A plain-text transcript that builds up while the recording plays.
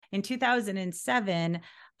in 2007,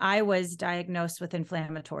 I was diagnosed with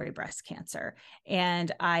inflammatory breast cancer,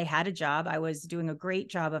 and I had a job. I was doing a great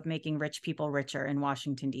job of making rich people richer in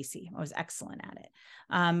Washington, D.C. I was excellent at it.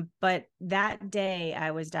 But that day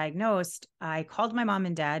I was diagnosed, I called my mom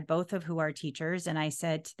and dad, both of who are teachers, and I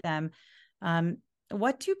said to them,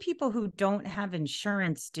 what do people who don't have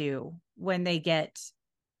insurance do when they get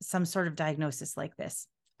some sort of diagnosis like this?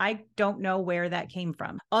 I don't know where that came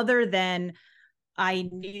from, other than I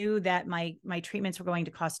knew that my treatments were going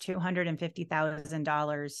to cost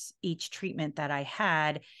 $250,000 each treatment that I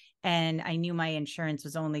had. And I knew my insurance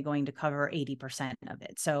was only going to cover 80% of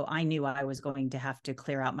it. So I knew I was going to have to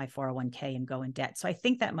clear out my 401k and go in debt. So I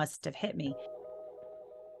think that must have hit me.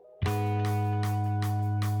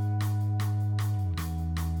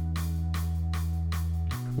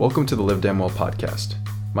 Welcome to the Live Damn Well podcast.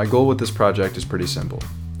 My goal with this project is pretty simple.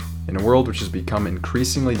 In a world which has become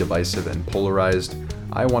increasingly divisive and polarized,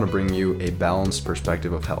 I want to bring you a balanced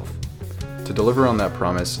perspective of health. To deliver on that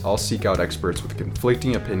promise, I'll seek out experts with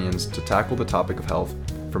conflicting opinions to tackle the topic of health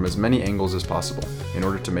from as many angles as possible in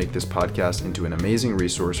order to make this podcast into an amazing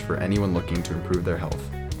resource for anyone looking to improve their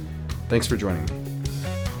health. Thanks for joining me.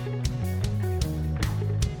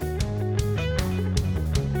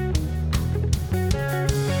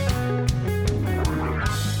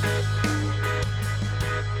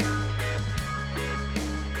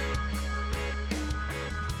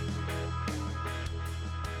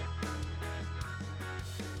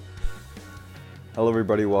 Hello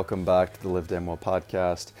everybody, welcome back to the Live Damn Well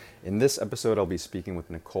podcast. In this episode, I'll be speaking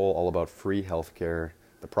with Nicole all about free healthcare,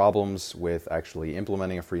 the problems with actually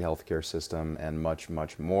implementing a free healthcare system, and much,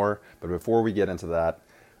 much more. But before we get into that,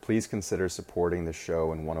 please consider supporting the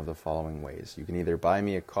show in one of the following ways. You can either buy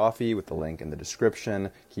me a coffee with the link in the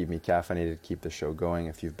description, keep me caffeinated, keep the show going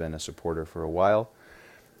if you've been a supporter for a while.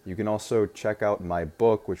 You can also check out my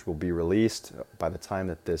book, which will be released by the time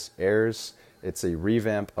that this airs. It's a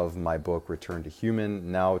revamp of my book, Return to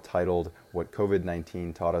Human, now titled What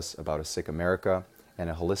COVID-19 Taught Us About a Sick America,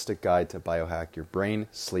 and a holistic guide to biohack your brain,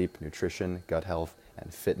 sleep, nutrition, gut health,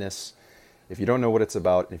 and fitness. If you don't know what it's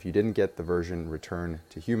about, and if you didn't get the version Return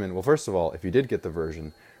to Human, well, first of all, if you did get the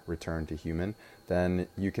version Return to Human, then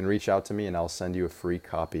you can reach out to me and I'll send you a free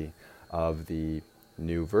copy of the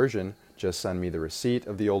new version. Just send me the receipt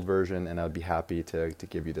of the old version and I'd be happy to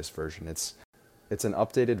give you this version. It's an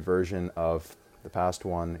updated version of the past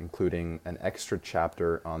one, including an extra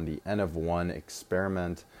chapter on the N of 1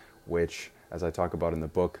 experiment, which, as I talk about in the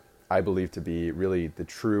book, I believe to be really the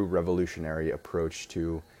true revolutionary approach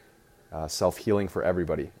to self-healing for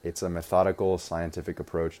everybody. It's a methodical, scientific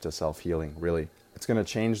approach to self-healing, really. It's going to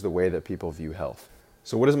change the way that people view health.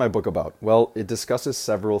 So what is my book about? Well, it discusses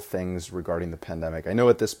several things regarding the pandemic. I know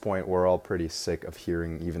at this point we're all pretty sick of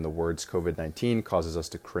hearing even the words COVID-19 causes us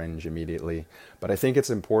to cringe immediately, but I think it's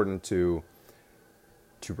important to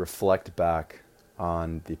reflect back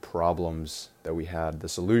on the problems that we had, the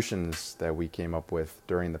solutions that we came up with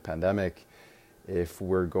during the pandemic, if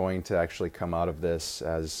we're going to actually come out of this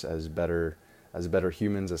as better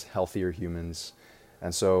humans, as healthier humans.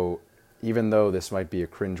 And so even though this might be a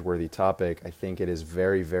cringeworthy topic, I think it is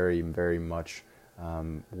very, very, very much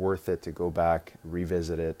worth it to go back,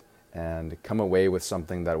 revisit it, and come away with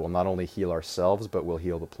something that will not only heal ourselves, but will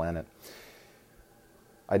heal the planet.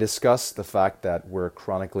 I discuss the fact that we're a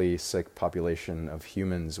chronically sick population of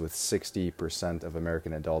humans, with 60% of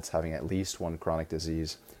American adults having at least one chronic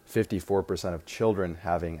disease, 54% of children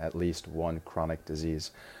having at least one chronic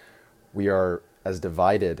disease. We are as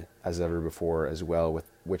divided as ever before as well,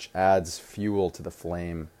 which adds fuel to the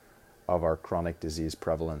flame of our chronic disease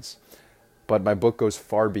prevalence. But my book goes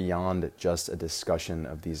far beyond just a discussion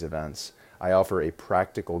of these events. I offer a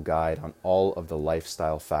practical guide on all of the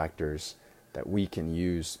lifestyle factors that we can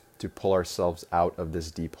use to pull ourselves out of this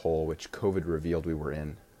deep hole which COVID revealed we were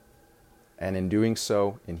in. And in doing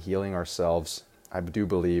so, in healing ourselves, I do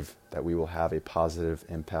believe that we will have a positive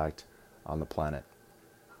impact on the planet.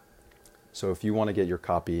 So if you want to get your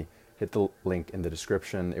copy, hit the link in the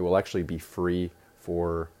description. It will actually be free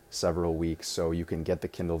for several weeks, so you can get the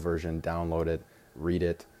Kindle version, download it, read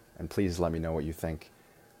it, and please let me know what you think.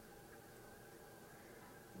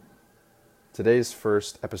 Today's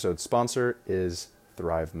first episode sponsor is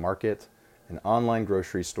Thrive Market, an online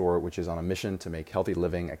grocery store which is on a mission to make healthy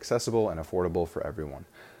living accessible and affordable for everyone.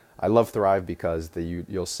 I love Thrive because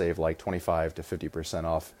you'll save like 25 to 50%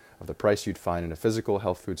 off of the price you'd find in a physical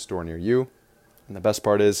health food store near you. And the best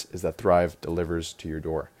part is that Thrive delivers to your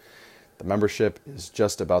door. The membership is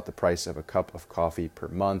just about the price of a cup of coffee per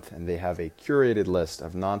month, and they have a curated list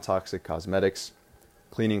of non-toxic cosmetics,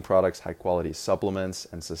 cleaning products, high-quality supplements,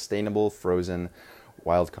 and sustainable frozen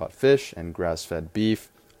wild-caught fish, and grass-fed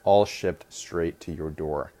beef, all shipped straight to your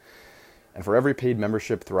door. And for every paid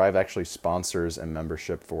membership, Thrive actually sponsors a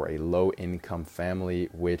membership for a low-income family,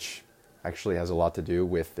 which actually has a lot to do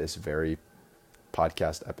with this very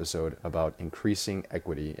podcast episode about increasing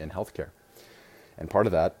equity in healthcare. And part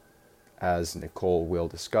of that, as Nicole will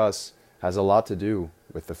discuss, has a lot to do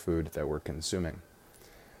with the food that we're consuming.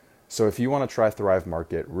 So if you want to try Thrive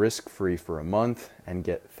Market risk-free for a month and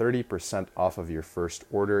get 30% off of your first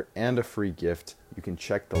order and a free gift, you can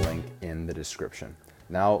check the link in the description.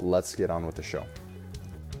 Now let's get on with the show.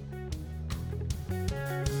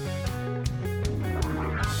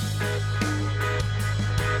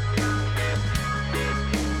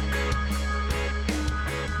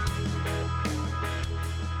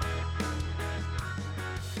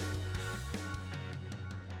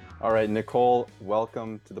 All right, Nicole,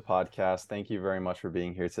 welcome to the podcast. Thank you very much for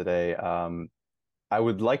being here today. I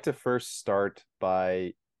would like to first start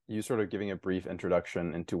by you sort of giving a brief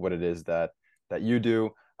introduction into what it is that you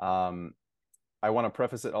do. I want to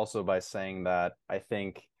preface it also by saying that I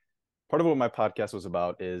think part of what my podcast was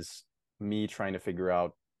about is me trying to figure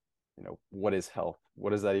out, what is health?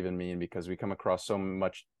 What does that even mean? Because we come across so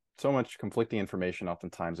much conflicting information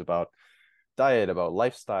oftentimes about diet, about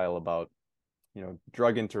lifestyle, about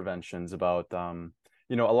drug interventions, about a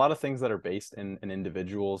lot of things that are based in an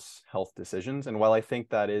individual's health decisions. And while I think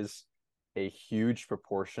that is a huge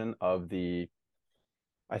proportion of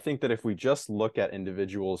I think that if we just look at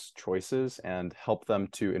individuals' choices and help them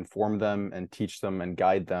to inform them and teach them and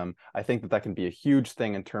guide them, I think that can be a huge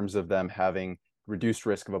thing in terms of them having reduced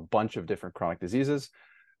risk of a bunch of different chronic diseases.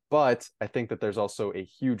 But I think that there's also a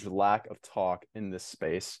huge lack of talk in this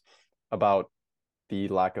space about the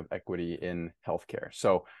lack of equity in healthcare.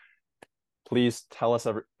 So please tell us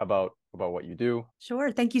about what you do.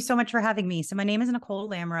 Sure. Thank you so much for having me. So my name is Nicole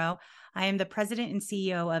Lamoureux. I am the president and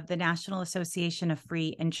CEO of the National Association of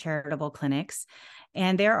Free and Charitable Clinics.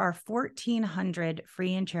 And there are 1,400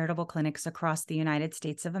 free and charitable clinics across the United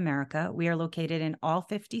States of America. We are located in all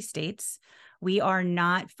 50 states. We are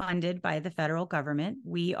not funded by the federal government.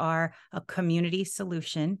 We are a community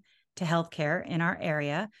solution to healthcare in our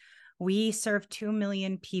area. We serve 2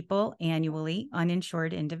 million people annually,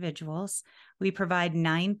 uninsured individuals. We provide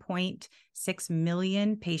 9.6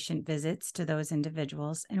 million patient visits to those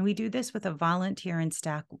individuals. And we do this with a volunteer and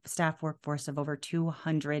staff workforce of over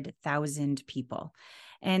 200,000 people.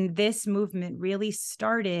 And this movement really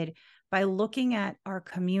started by looking at our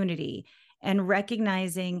community and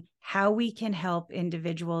recognizing how we can help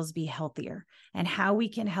individuals be healthier and how we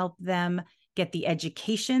can help them get the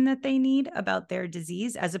education that they need about their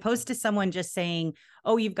disease, as opposed to someone just saying,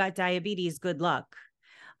 oh, you've got diabetes, good luck.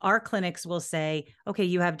 Our clinics will say, okay,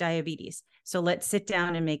 you have diabetes, so let's sit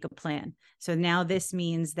down and make a plan. So now this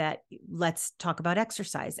means that let's talk about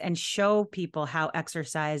exercise and show people how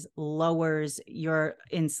exercise lowers your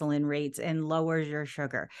insulin rates and lowers your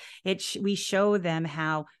sugar. We show them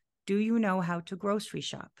how, do you know how to grocery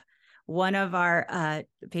shop? One of our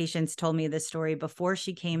patients told me this story before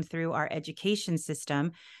she came through our education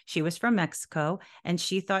system. She was from Mexico, and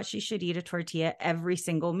she thought she should eat a tortilla every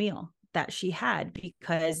single meal that she had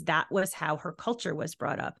because that was how her culture was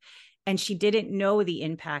brought up. And she didn't know the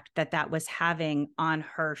impact that was having on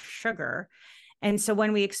her sugar. And so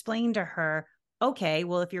when we explained to her, okay,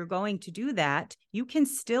 well, if you're going to do that, you can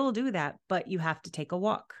still do that, but you have to take a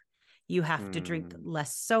walk. You have to drink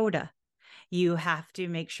less soda. You have to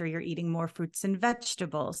make sure you're eating more fruits and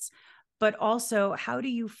vegetables, but also how do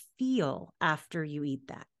you feel after you eat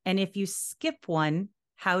that? And if you skip one,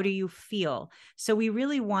 how do you feel? So we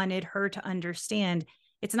really wanted her to understand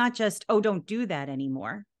it's not just, oh, don't do that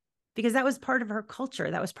anymore, because that was part of her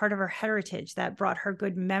culture. That was part of her heritage that brought her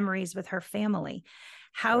good memories with her family.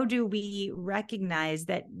 How do we recognize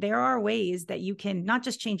that there are ways that you can not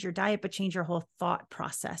just change your diet, but change your whole thought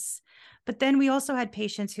process? But then we also had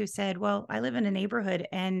patients who said, well, I live in a neighborhood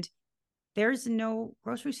and there's no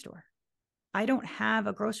grocery store. I don't have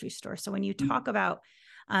a grocery store. So when you talk about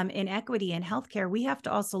inequity in healthcare, we have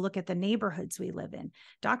to also look at the neighborhoods we live in.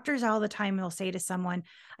 Doctors all the time will say to someone,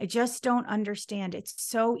 I just don't understand. It's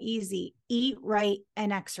so easy. Eat right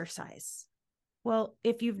and exercise. Well,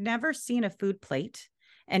 if you've never seen a food plate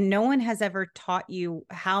and no one has ever taught you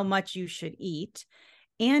how much you should eat,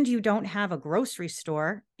 and you don't have a grocery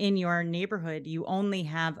store in your neighborhood, you only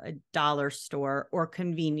have a dollar store or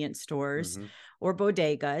convenience stores or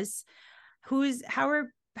bodegas,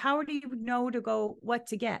 how do you know what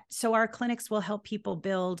to get? So our clinics will help people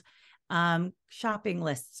build shopping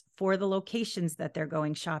lists for the locations that they're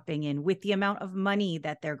going shopping in, with the amount of money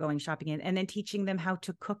that they're going shopping in, and then teaching them how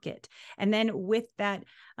to cook it. And then with that,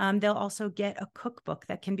 they'll also get a cookbook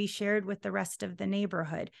that can be shared with the rest of the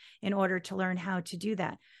neighborhood in order to learn how to do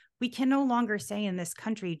that. We can no longer say in this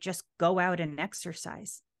country, just go out and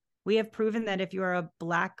exercise. We have proven that if you're a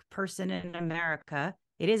Black person in America,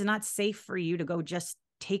 it is not safe for you to go just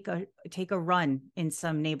take a run in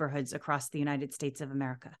some neighborhoods across the United States of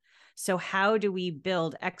America. So how do we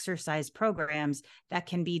build exercise programs that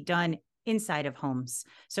can be done inside of homes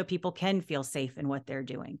so people can feel safe in what they're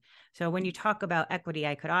doing? So when you talk about equity,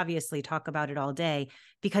 I could obviously talk about it all day,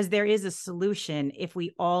 because there is a solution if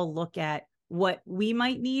we all look at what we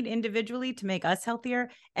might need individually to make us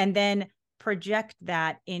healthier, and then project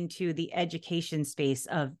that into the education space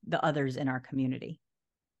of the others in our community.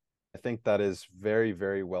 I think that is very,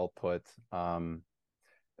 very well put.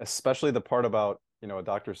 Especially the part about, a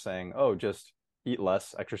doctor saying, oh, just eat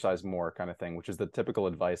less, exercise more kind of thing, which is the typical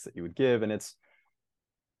advice that you would give. And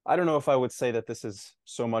I don't know if I would say that this is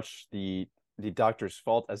so much the doctor's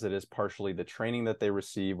fault as it is partially the training that they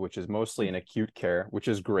receive, which is mostly in acute care, which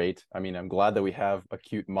is great. I mean, I'm glad that we have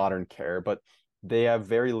acute modern care, but they have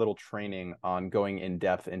very little training on going in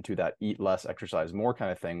depth into that eat less, exercise more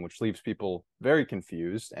kind of thing, which leaves people very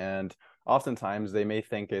confused. And oftentimes they may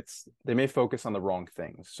focus on the wrong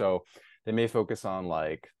things. So they may focus on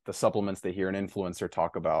like the supplements they hear an influencer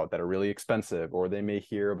talk about that are really expensive, or they may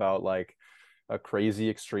hear about like a crazy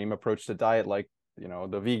extreme approach to diet, like,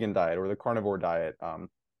 the vegan diet or the carnivore diet.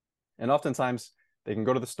 And oftentimes they can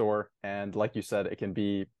go to the store and, like you said, it can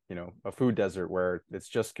be, a food desert where it's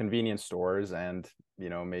just convenience stores, and,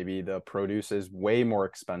 maybe the produce is way more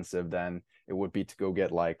expensive than it would be to go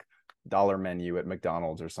get like dollar menu at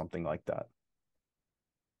McDonald's or something like that.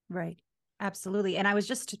 Right. Absolutely. And I was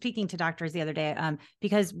just speaking to doctors the other day,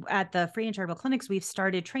 because at the free and charitable clinics, we've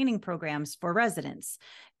started training programs for residents,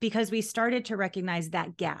 because we started to recognize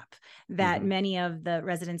that gap that many of the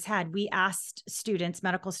residents had. We asked students,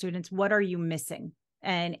 medical students, what are you missing?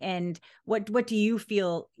 And what do you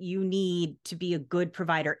feel you need to be a good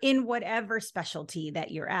provider in whatever specialty that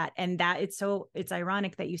you're at? And that it's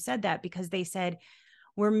ironic that you said that, because they said,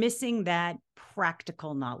 we're missing that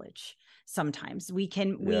practical knowledge. Sometimes we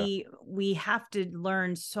have to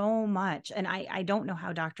learn so much. And I don't know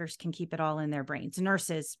how doctors can keep it all in their brains,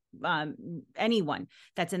 nurses, anyone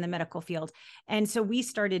that's in the medical field. And so we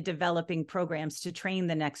started developing programs to train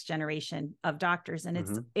the next generation of doctors.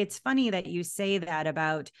 And it's funny that you say that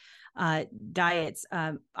about diets.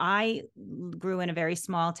 I grew in a very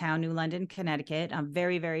small town, New London, Connecticut. I'm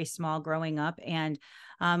very, very small growing up. And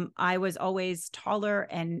I was always taller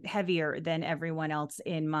and heavier than everyone else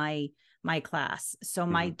in my class. So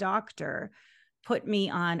my doctor put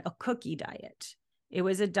me on a cookie diet. It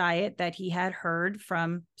was a diet that he had heard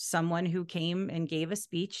from someone who came and gave a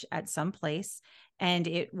speech at some place. And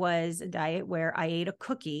it was a diet where I ate a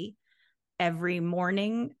cookie every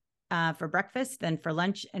morning for breakfast, then for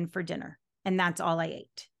lunch and for dinner. And that's all I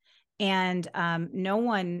ate. And no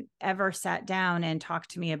one ever sat down and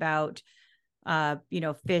talked to me about,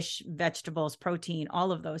 fish, vegetables, protein,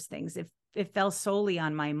 all of those things. It fell solely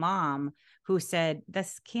on my mom, who said,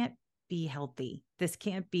 this can't be healthy. This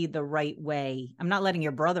can't be the right way. I'm not letting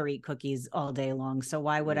your brother eat cookies all day long. So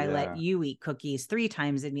why would I let you eat cookies 3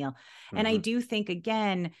 times a meal? And I do think,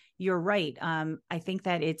 again, you're right. I think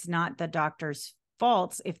that it's not the doctor's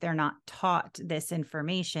faults if they're not taught this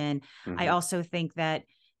information. I also think that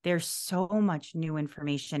there's so much new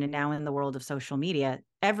information, and now in the world of social media,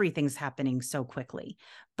 everything's happening so quickly.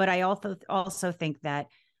 But I also think that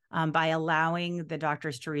by allowing the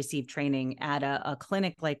doctors to receive training at a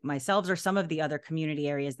clinic like myself, or some of the other community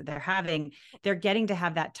areas that they're getting to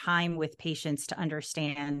have that time with patients to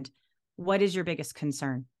understand, what is your biggest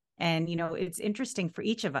concern? And, it's interesting for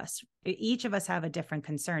each of us. Each of us have a different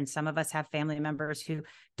concern. Some of us have family members who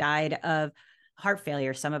died of heart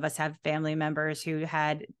failure. Some of us have family members who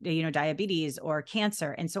had, diabetes or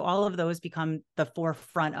cancer. And so all of those become the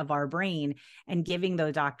forefront of our brain, and giving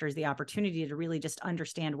those doctors the opportunity to really just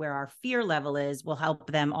understand where our fear level is will help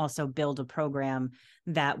them also build a program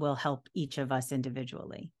that will help each of us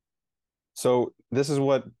individually. So this is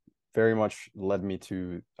what very much led me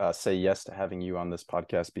to say yes to having you on this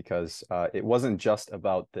podcast, because it wasn't just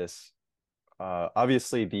about this.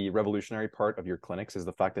 Obviously, the revolutionary part of your clinics is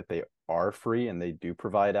the fact that they are free and they do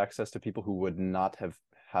provide access to people who would not have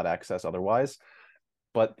had access otherwise.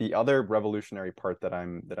 But the other revolutionary part that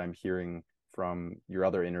I'm hearing from your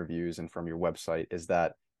other interviews and from your website is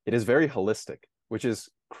that it is very holistic, which is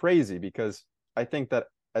crazy, because I think that,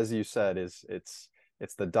 as you said, it's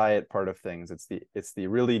it's the diet part of things. It's the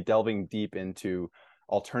really delving deep into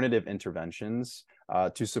alternative interventions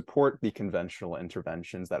to support the conventional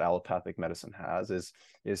interventions that allopathic medicine has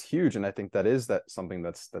is huge. And I think that something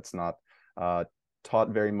that's not taught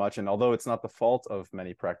very much. And although it's not the fault of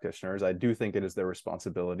many practitioners, I do think it is their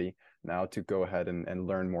responsibility now to go ahead and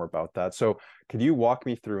learn more about that. So could you walk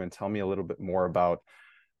me through and tell me a little bit more about?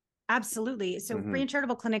 Absolutely. So free and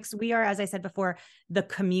charitable clinics, we are, as I said before, the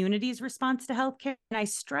community's response to healthcare. And I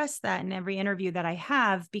stress that in every interview that I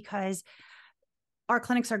have, because our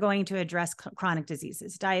clinics are going to address chronic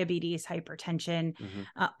diseases, diabetes, hypertension,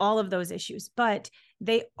 all of those issues. But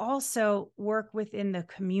they also work within the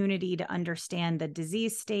community to understand the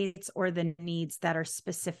disease states or the needs that are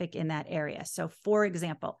specific in that area. So, for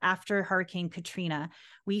example, after Hurricane Katrina,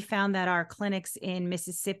 we found that our clinics in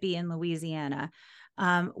Mississippi and Louisiana,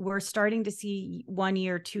 we're starting to see 1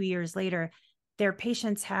 year, 2 years later, their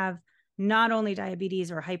patients have not only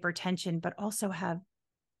diabetes or hypertension, but also have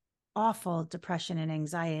awful depression and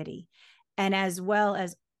anxiety, and as well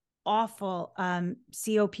as awful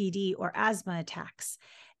COPD or asthma attacks.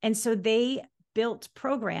 And so they built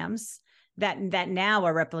programs that now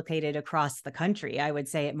are replicated across the country, I would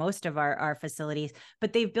say, at most of our facilities,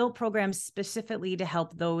 but they've built programs specifically to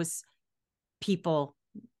help those people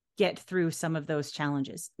get through some of those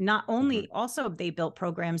challenges. Not only, also they built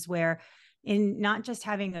programs where in not just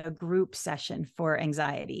having a group session for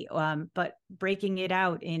anxiety, but breaking it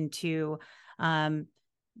out into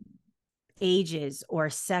ages or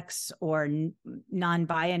sex or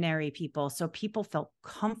non-binary people. So people felt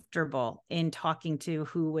comfortable in talking to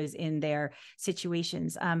who was in their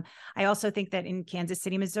situations. I also think that in Kansas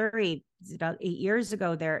City, Missouri, about 8 years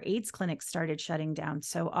ago, their AIDS clinics started shutting down.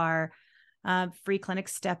 So our free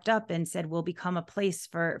clinics stepped up and said, we'll become a place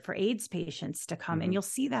for AIDS patients to come. And you'll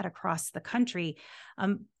see that across the country.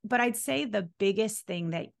 But I'd say the biggest thing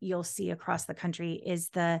that you'll see across the country is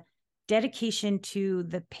the dedication to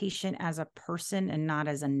the patient as a person and not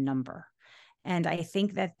as a number. And I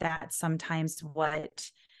think that that's sometimes what,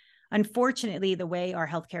 unfortunately, the way our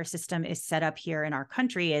healthcare system is set up here in our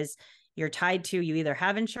country is you're tied to, you either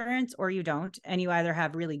have insurance or you don't, and you either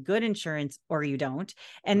have really good insurance or you don't.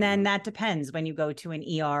 And then that depends when you go to an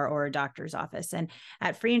ER or a doctor's office. And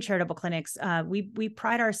at free and charitable clinics, we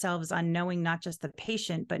pride ourselves on knowing not just the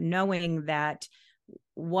patient, but knowing that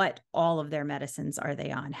what all of their medicines are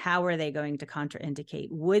they on? How are they going to contraindicate?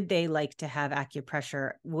 Would they like to have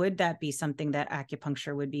acupressure? Would that be something that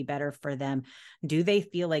acupuncture would be better for them? Do they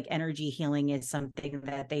feel like energy healing is something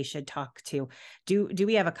that they should talk to? Do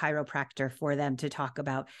we have a chiropractor for them to talk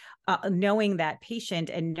about? Knowing that patient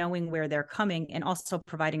and knowing where they're coming, and also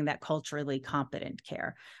providing that culturally competent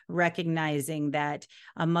care, recognizing that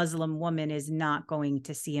a Muslim woman is not going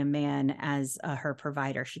to see a man as her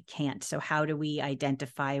provider. She can't. So how do we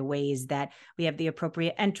identify ways that we have the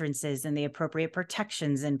appropriate entrances and the appropriate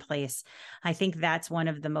protections in place? I think that's one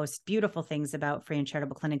of the most beautiful things about free and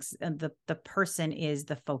charitable clinics. The person is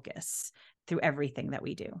the focus through everything that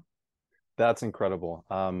we do. That's incredible.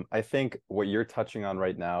 I think what you're touching on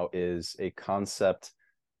right now is a concept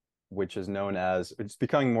which is it's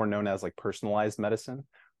becoming more known as like personalized medicine,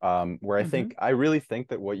 where I really think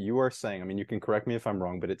that what you are saying, I mean, you can correct me if I'm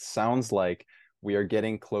wrong, but it sounds like we are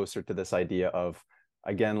getting closer to this idea of,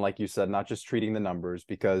 again, like you said, not just treating the numbers,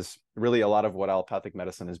 because really a lot of what allopathic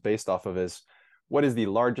medicine is based off of is what is the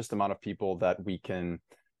largest amount of people that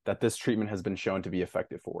this treatment has been shown to be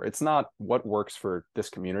effective for. It's not what works for this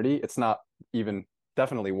community. It's not even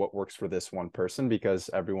definitely what works for this one person, because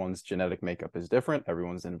everyone's genetic makeup is different.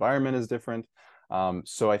 Everyone's environment is different.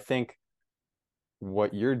 So I think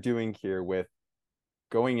what you're doing here with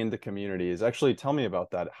going into communities, actually tell me about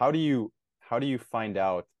that. How do you find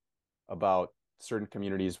out about certain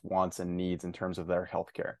communities' wants and needs in terms of their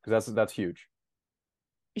healthcare? Because that's huge.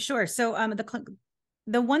 Sure. So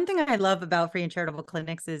the one thing I love about free and charitable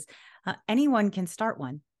clinics is anyone can start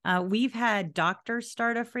one. We've had doctors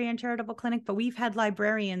start a free and charitable clinic, but we've had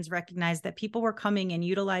librarians recognize that people were coming and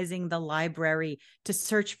utilizing the library to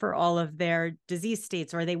search for all of their disease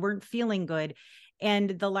states, or they weren't feeling good.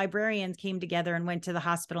 And the librarians came together and went to the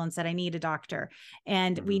hospital and said, I need a doctor,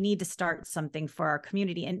 and we need to start something for our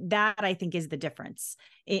community. And that, I think, is the difference.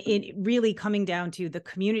 It really coming down to the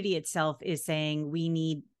community itself is saying we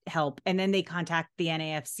need help, and then they contact the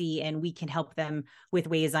NAFC and we can help them with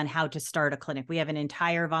ways on how to start a clinic. We have an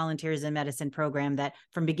entire volunteers in medicine program that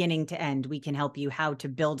from beginning to end, we can help you how to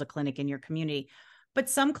build a clinic in your community. But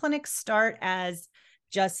some clinics start as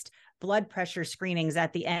just blood pressure screenings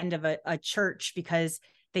at the end of a church, because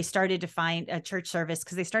they started to find a church service,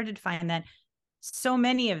 because they started to find that so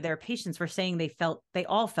many of their patients were saying they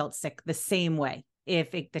all felt sick the same way.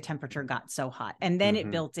 if the temperature got so hot. And then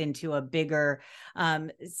it built into a bigger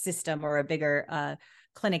system or a bigger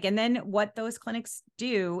clinic. And then what those clinics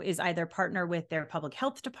do is either partner with their public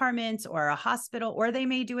health departments or a hospital, or they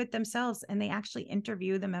may do it themselves, and they actually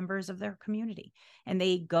interview the members of their community. And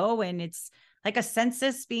they go, and it's like a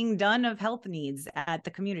census being done of health needs at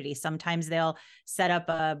the community. Sometimes they'll set up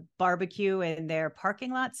a barbecue in their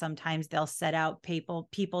parking lot. Sometimes they'll set out people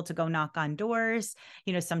to go knock on doors.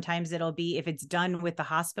 Sometimes it'll be, if it's done with the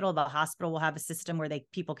hospital will have a system where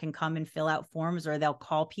people can come and fill out forms, or they'll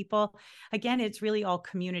call people. Again, it's really all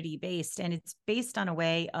community based, and it's based on a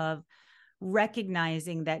way of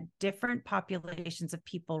recognizing that different populations of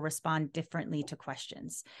people respond differently to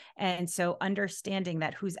questions. And so understanding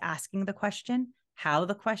that who's asking the question, how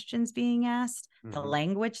the question's being asked, the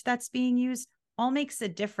language that's being used, all makes a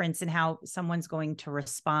difference in how someone's going to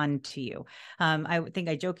respond to you. I think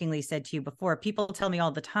I jokingly said to you before, people tell me all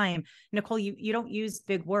the time, Nicole, you don't use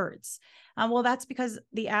big words. Well, that's because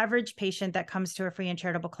the average patient that comes to a free and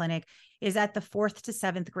charitable clinic is at the 4th to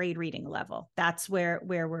 7th grade reading level. That's where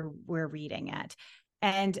we're reading at.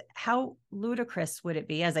 And how ludicrous would it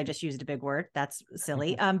be, as I just used a big word, that's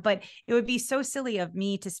silly, but it would be so silly of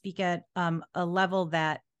me to speak at a level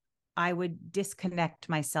that I would disconnect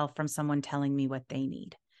myself from someone telling me what they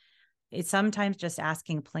need. It's sometimes just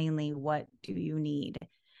asking plainly, what do you need?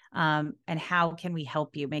 And how can we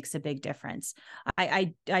help you makes a big difference.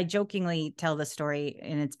 I jokingly tell the story,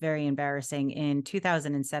 and it's very embarrassing. In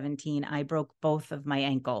 2017, I broke both of my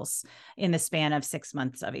ankles in the span of 6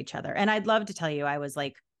 months of each other. And I'd love to tell you I was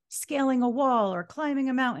like scaling a wall or climbing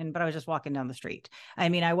a mountain, but I was just walking down the street. I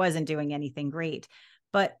mean, I wasn't doing anything great.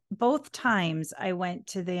 But both times I went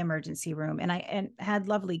to the emergency room and had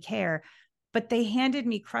lovely care, but they handed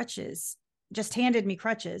me crutches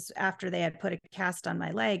after they had put a cast on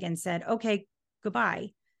my leg and said, okay, goodbye.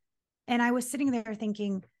 And I was sitting there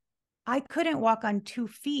thinking, I couldn't walk on 2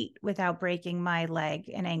 feet without breaking my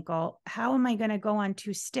leg and ankle. How am I going to go on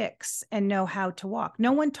 2 sticks and know how to walk?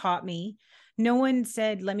 No one taught me. No one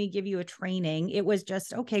said, let me give you a training. It was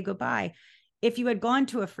just, okay, goodbye. If you had gone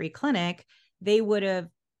to a free clinic, they would have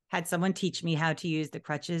had someone teach me how to use the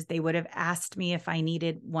crutches. They would have asked me if I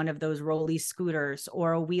needed one of those rolly scooters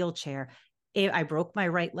or a wheelchair. I broke my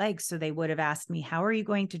right leg, so they would have asked me, how are you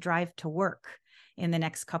going to drive to work in the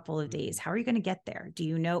next couple of days? How are you going to get there? Do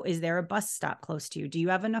you know, is there a bus stop close to you? Do you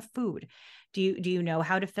have enough food? Do you know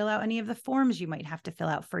how to fill out any of the forms you might have to fill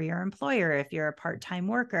out for your employer if you're a part-time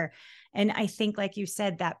worker? And I think, like you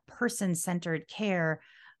said, that person-centered care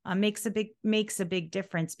makes a big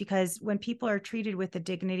difference, because when people are treated with the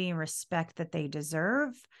dignity and respect that they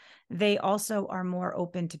deserve, they also are more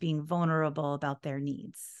open to being vulnerable about their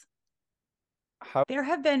needs. There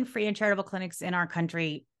have been free and charitable clinics in our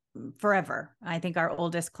country forever. I think our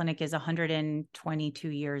oldest clinic is 122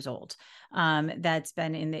 years old. That's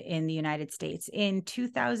been in the United States. In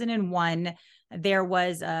 2001, there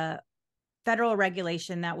was a federal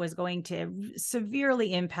regulation that was going to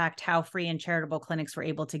severely impact how free and charitable clinics were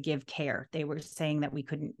able to give care. They were saying that we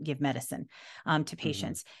couldn't give medicine to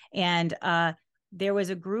patients. And there was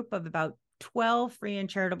a group of about 12 free and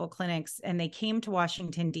charitable clinics, and they came to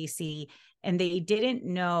Washington, D.C., and they didn't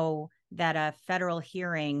know that a federal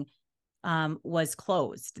hearing was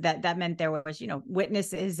closed. That meant there was,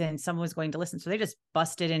 witnesses and someone was going to listen. So they just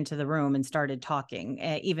busted into the room and started talking,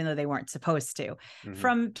 even though they weren't supposed to.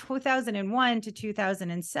 From 2001 to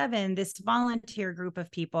 2007, this volunteer group of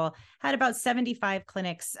people had about 75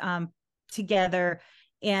 clinics together,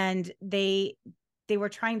 and they were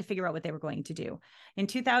trying to figure out what they were going to do. In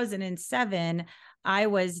 2007, I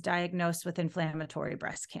was diagnosed with inflammatory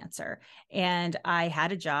breast cancer, and I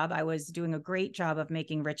had a job. I was doing a great job of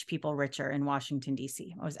making rich people richer in Washington,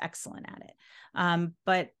 D.C. I was excellent at it.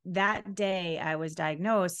 But that day I was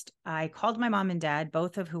diagnosed, I called my mom and dad,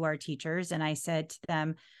 both of who are teachers, and I said to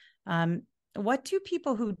them, what do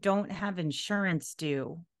people who don't have insurance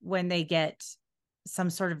do when they get some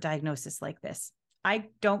sort of diagnosis like this? I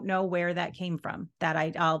don't know where that came from.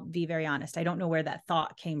 I'll be very honest. I don't know where that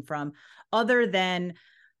thought came from, other than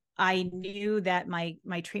I knew that my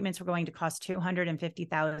treatments were going to cost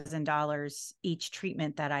 $250,000 each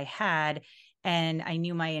treatment that I had. And I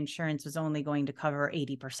knew my insurance was only going to cover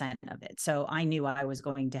 80% of it. So I knew I was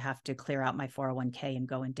going to have to clear out my 401k and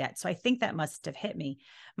go in debt. So I think that must have hit me.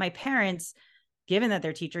 My parents, given that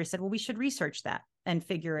they're teachers, said, well, we should research that and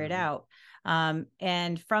figure it out.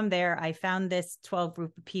 And from there, I found this 12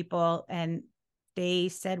 group of people, and they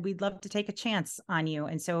said, we'd love to take a chance on you.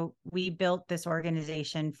 And so we built this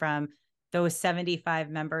organization from those 75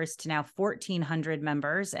 members to now 1,400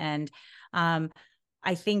 members. And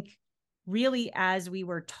I think really, as we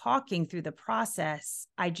were talking through the process,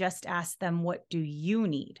 I just asked them, what do you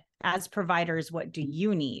need? As providers, what do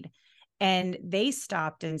you need? And they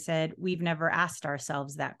stopped and said, we've never asked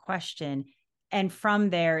ourselves that question. And from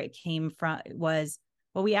there, it was,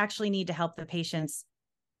 well, we actually need to help the patients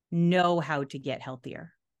know how to get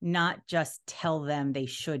healthier, not just tell them they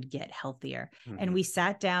should get healthier. Mm-hmm. And we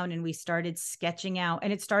sat down and we started sketching out,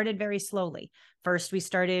 and it started very slowly. First, we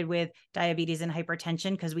started with diabetes and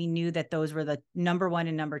hypertension because we knew that those were the number one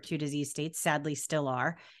and number two disease states, sadly still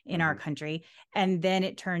are in our country. And then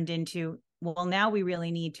it turned into, well, now we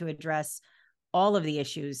really need to address all of the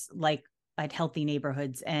issues like at healthy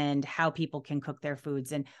neighborhoods and how people can cook their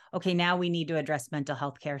foods. And okay, now we need to address mental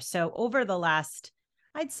health care. So over the last,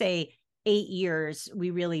 I'd say 8 years, we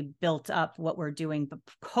really built up what we're doing, but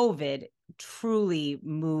COVID truly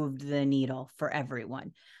moved the needle for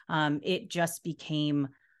everyone. It just became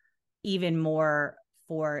even more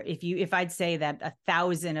if I'd say that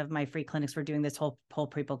 1,000 of my free clinics were doing this whole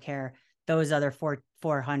people care, those other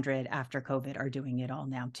 400 after COVID are doing it all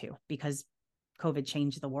now too, because COVID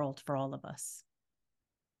changed the world for all of us.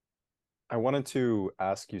 I wanted to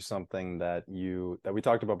ask you something that we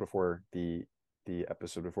talked about before the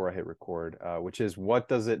episode, before I hit record, which is, what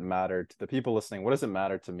does it matter to the people listening? What does it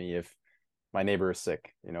matter to me if my neighbor is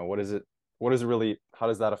sick? What is it really, how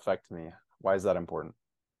does that affect me? Why is that important?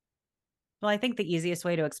 Well, I think the easiest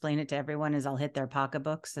way to explain it to everyone is I'll hit their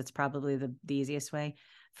pocketbooks. That's probably the easiest way.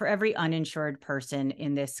 For every uninsured person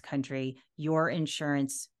in this country, your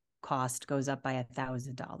insurance cost goes up by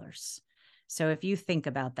 $1,000. So if you think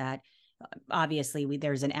about that, obviously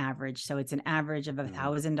there's an average. So it's an average of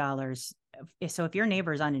 $1,000. So if your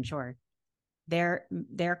neighbor is uninsured,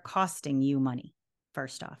 they're costing you money,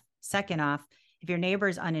 first off. Second off, if your neighbor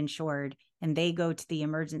is uninsured and they go to the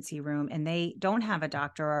emergency room and they don't have a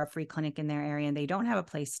doctor or a free clinic in their area and they don't have a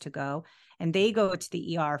place to go, and they go to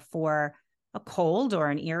the ER for a cold or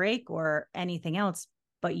an earache or anything else,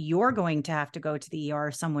 but you're going to have to go to the ER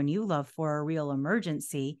or someone you love for a real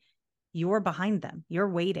emergency, you're behind them. You're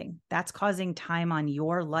waiting. That's causing time on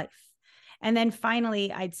your life. And then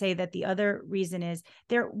finally, I'd say that the other reason is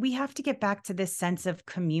we have to get back to this sense of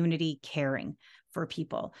community caring for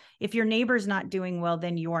people. If your neighbor's not doing well,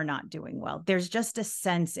 then you're not doing well. There's just a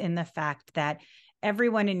sense in the fact that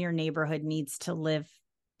everyone in your neighborhood needs to live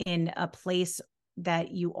in a place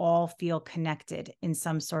that you all feel connected in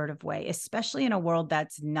some sort of way, especially in a world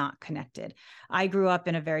that's not connected. I grew up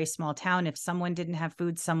in a very small town. If someone didn't have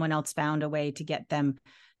food, someone else found a way to get them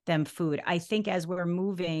food. I think as we're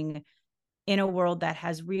moving in a world that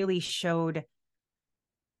has really showed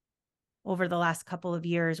over the last couple of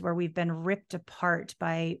years, where we've been ripped apart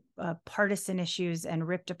by partisan issues and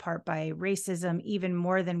ripped apart by racism, even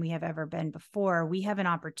more than we have ever been before, we have an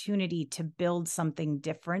opportunity to build something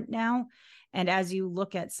different now. And as you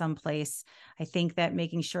look at someplace, I think that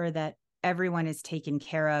making sure that everyone is taken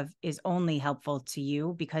care of is only helpful to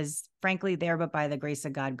you, because frankly, there but by the grace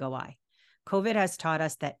of God go I. COVID has taught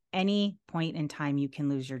us that any point in time you can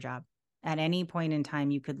lose your job. At any point in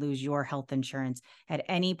time, you could lose your health insurance. At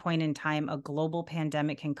any point in time, a global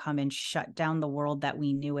pandemic can come and shut down the world that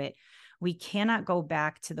we knew it. We cannot go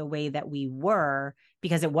back to the way that we were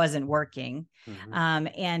because it wasn't working.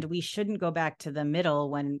 And we shouldn't go back to the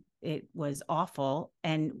middle when it was awful.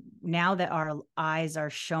 And now that our eyes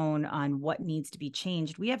are shown on what needs to be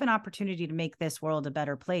changed, we have an opportunity to make this world a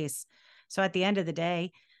better place. So at the end of the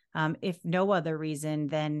day, if no other reason,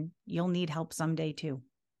 then you'll need help someday too.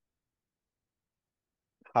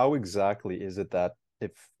 How exactly is it that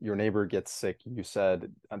if your neighbor gets sick, you said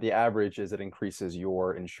the average is it increases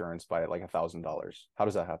your insurance by like $1,000? How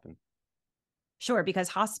does that happen? Sure, because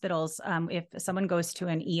hospitals, if someone goes to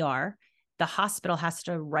an ER, the hospital has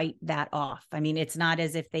to write that off. I mean, it's not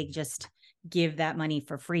as if they just give that money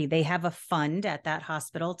for free. They have a fund at that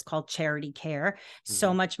hospital. It's called charity care.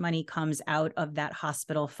 So much money comes out of that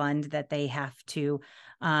hospital fund that they have to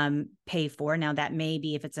pay for. Now, that may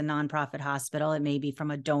be, if it's a nonprofit hospital, it may be from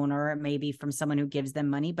a donor, it may be from someone who gives them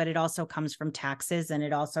money, but it also comes from taxes, and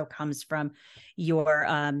it also comes from your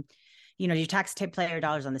your taxpayer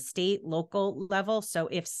dollars on the state, local level. So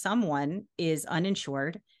if someone is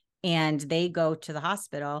uninsured and they go to the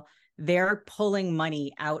hospital, they're pulling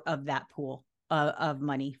money out of that pool of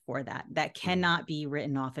money for that cannot be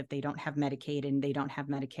written off if they don't have Medicaid and they don't have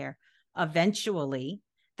Medicare. Eventually,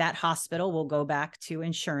 that hospital will go back to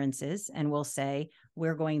insurances and will say,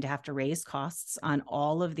 we're going to have to raise costs on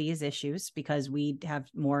all of these issues because we have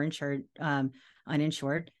more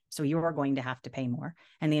uninsured. So you are going to have to pay more.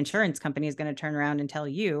 And the insurance company is going to turn around and tell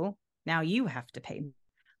you, now you have to pay.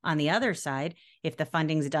 On the other side, if the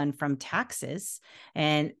funding's done from taxes,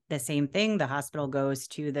 and the same thing, the hospital goes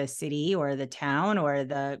to the city or the town or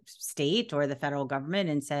the state or the federal government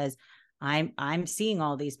and says, I'm seeing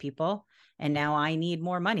all these people and now I need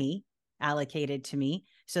more money allocated to me.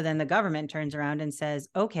 So then the government turns around and says,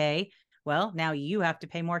 okay, well, now you have to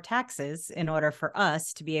pay more taxes in order for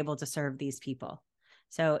us to be able to serve these people.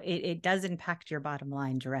 So it does impact your bottom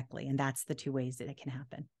line directly. And that's the two ways that it can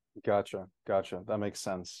happen. Gotcha. Gotcha. That makes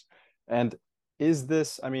sense. And is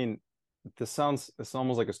this, I mean, it's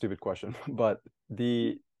almost like a stupid question, but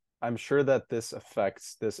I'm sure that this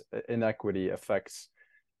inequity affects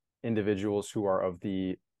individuals who are of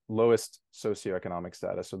the lowest socioeconomic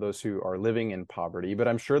status, so those who are living in poverty. But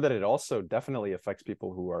I'm sure that it also definitely affects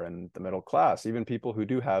people who are in the middle class, even people who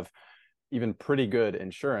do have even pretty good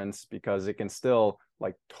insurance, because it can still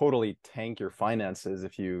like totally tank your finances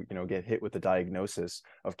if you get hit with the diagnosis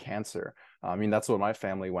of cancer. I mean, that's what my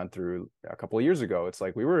family went through a couple of years ago. It's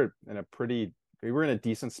like we were in a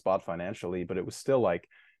decent spot financially, but it was still like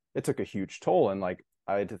it took a huge toll. And like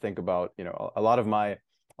I had to think about, a lot of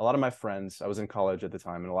my friends, I was in college at the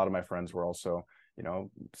time, and a lot of my friends were also,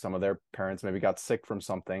 some of their parents maybe got sick from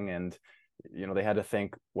something, and they had to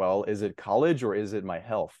think, well, is it college or is it my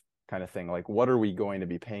health, kind of thing? Like, what are we going to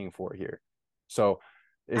be paying for here? So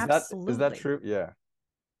is that Absolutely. true? Yeah.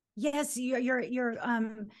 Yes, you're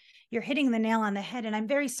hitting the nail on the head, and I'm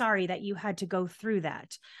very sorry that you had to go through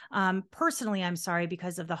that. Personally, I'm sorry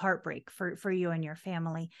because of the heartbreak for you and your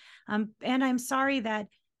family, and I'm sorry that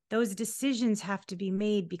those decisions have to be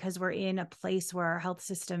made because we're in a place where our health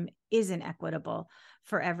system isn't equitable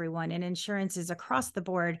for everyone, and insurances across the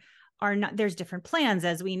board are not. There's different plans,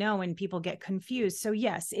 as we know, and people get confused. So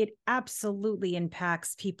yes, it absolutely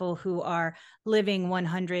impacts people who are living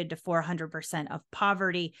 100 to 400% of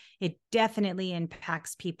poverty. It definitely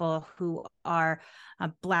impacts people who are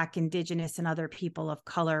Black, Indigenous, and other people of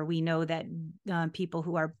color. We know that people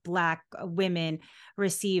who are Black women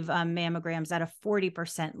receive mammograms at a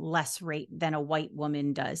 40% less rate than a white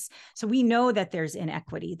woman does. So we know that there's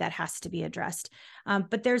inequity that has to be addressed.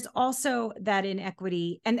 But there's also that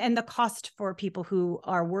inequity and the cost for people who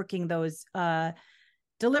are working those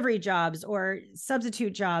delivery jobs or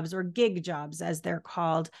substitute jobs or gig jobs, as they're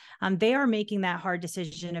called. They are making that hard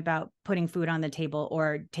decision about putting food on the table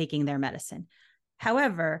or taking their medicine.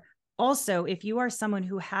 However, also, if you are someone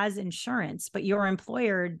who has insurance, but your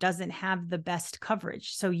employer doesn't have the best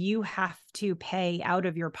coverage, so you have to pay out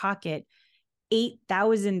of your pocket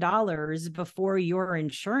 $8,000 before your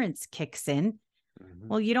insurance kicks in.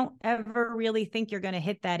 Well, you don't ever really think you're going to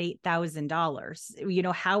hit that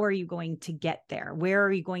 $8,000. How are you going to get there? Where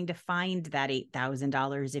are you going to find that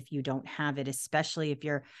 $8,000 if you don't have it, especially if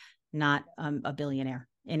you're not a billionaire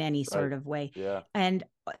in any sort of way? Yeah. And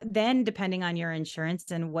then depending on your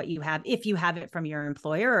insurance and what you have, if you have it from your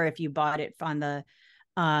employer or if you bought it on the,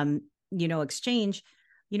 exchange,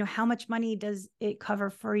 how much money does it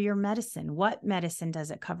cover for your medicine? What medicine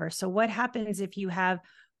does it cover? So what happens if you have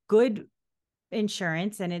good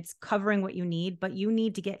insurance and it's covering what you need, but you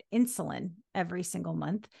need to get insulin every single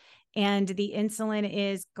month, and the insulin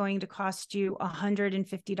is going to cost you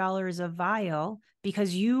 $150 a vial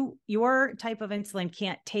because your type of insulin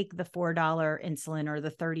can't take the $4 insulin or the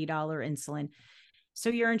 $30 insulin. So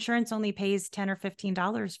your insurance only pays $10 or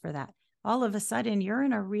 $15 for that. All of a sudden, you're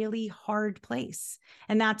in a really hard place.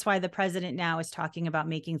 And that's why the president now is talking about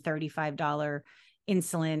making $35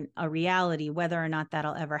 insulin a reality, whether or not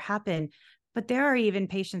that'll ever happen. But there are even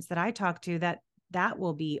patients that I talk to that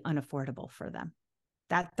will be unaffordable for them.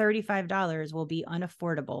 That $35 will be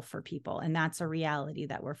unaffordable for people. And that's a reality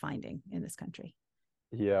that we're finding in this country.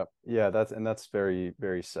 Yeah. Yeah. That's very,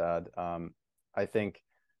 very sad. I think,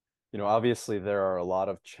 obviously there are a lot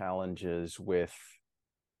of challenges with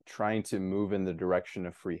trying to move in the direction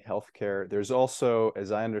of free healthcare. There's also,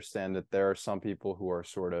 as I understand it, there are some people who are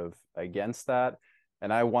sort of against that.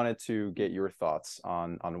 And I wanted to get your thoughts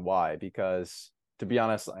on why, because to be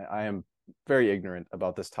honest, I am very ignorant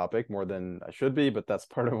about this topic, more than I should be, but that's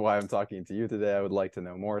part of why I'm talking to you today. I would like to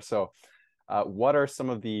know more. So what are some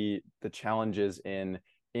of the challenges in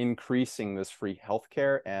increasing this free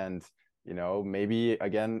healthcare? And, maybe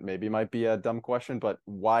it might be a dumb question, but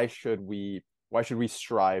why should we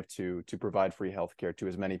strive to provide free healthcare to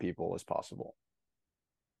as many people as possible?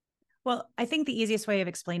 Well, I think the easiest way of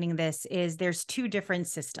explaining this is there's two different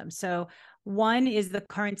systems. So one is the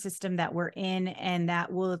current system that we're in, and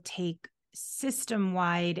that will take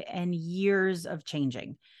system-wide and years of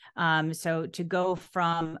changing. So to go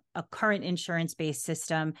from a current insurance-based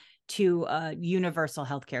system to a universal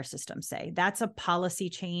healthcare system, say, that's a policy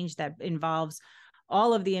change that involves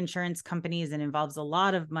all of the insurance companies and involves a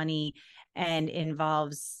lot of money and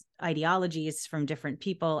involves ideologies from different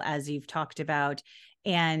people, as you've talked about.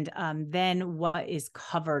 And then what is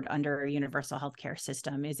covered under a universal healthcare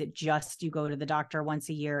system? Is it just you go to the doctor once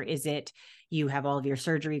a year? Is it you have all of your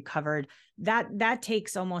surgery covered? That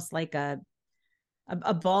takes almost like a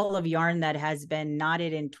ball of yarn that has been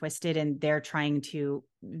knotted and twisted, and they're trying to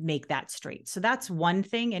make that straight. So that's one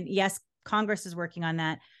thing. And yes, Congress is working on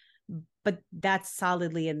that, but that's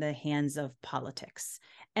solidly in the hands of politics.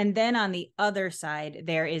 And then on the other side,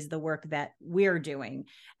 there is the work that we're doing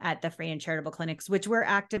at the free and charitable clinics, which we're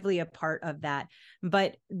actively a part of that.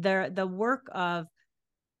 But the work of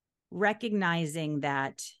recognizing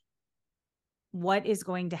that what is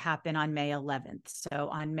going to happen on May 11th. So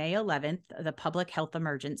on May 11th, the public health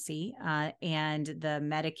emergency and the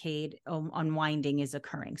Medicaid unwinding is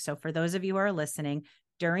occurring. So for those of you who are listening,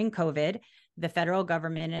 during COVID, the federal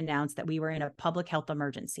government announced that we were in a public health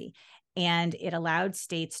emergency, and it allowed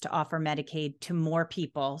states to offer Medicaid to more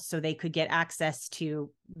people so they could get access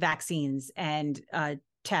to vaccines and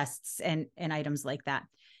tests and items like that.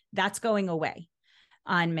 That's going away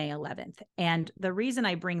on May 11th. And the reason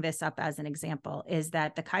I bring this up as an example is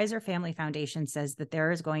that the Kaiser Family Foundation says that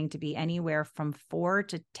there is going to be anywhere from 4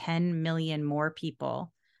 to 10 million more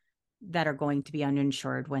people that are going to be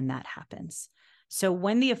uninsured when that happens. So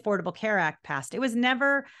when the Affordable Care Act passed, it was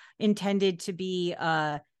never intended to be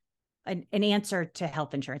an answer to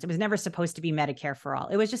health insurance. It was never supposed to be Medicare for all.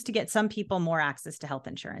 It was just to get some people more access to health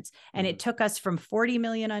insurance. And it took us from 40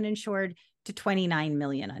 million uninsured to 29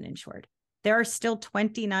 million uninsured. There are still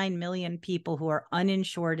 29 million people who are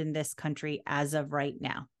uninsured in this country as of right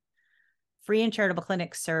now. Free and charitable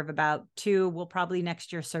clinics serve about 2, will probably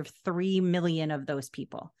next year serve 3 million of those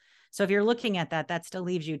people. So if you're looking at that, that still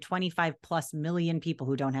leaves you 25 plus million people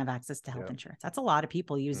who don't have access to health insurance. That's a lot of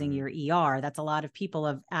people using your ER. That's a lot of people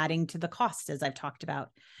of adding to the cost, as I've talked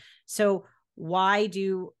about. So why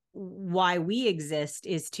we exist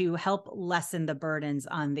is to help lessen the burdens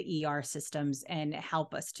on the ER systems and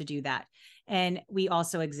help us to do that. And we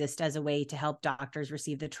also exist as a way to help doctors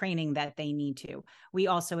receive the training that they need to. We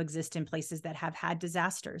also exist in places that have had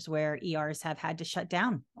disasters where ERs have had to shut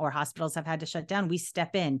down or hospitals have had to shut down. We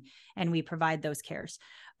step in and we provide those cares,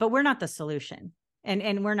 but we're not the solution.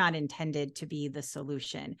 And we're not intended to be the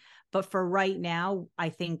solution. But for right now, I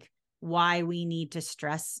think why we need to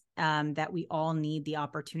stress that we all need the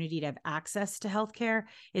opportunity to have access to healthcare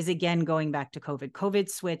is, again, going back to COVID. COVID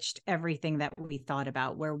switched everything that we thought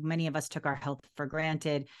about, where many of us took our health for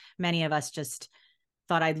granted. Many of us just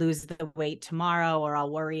thought I'd lose the weight tomorrow, or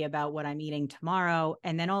I'll worry about what I'm eating tomorrow.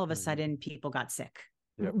 And then all of a sudden people got sick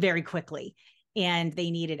very quickly. And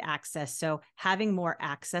they needed access. So having more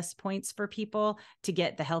access points for people to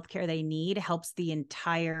get the healthcare they need helps the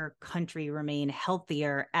entire country remain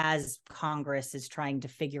healthier as Congress is trying to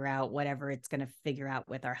figure out whatever it's going to figure out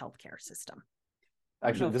with our healthcare system.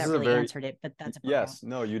 Actually, this is really answered it, but that's yes,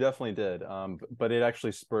 no, you definitely did. But it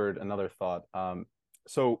actually spurred another thought. And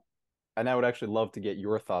I would actually love to get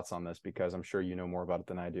your thoughts on this because I'm sure you know more about it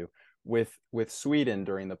than I do. With Sweden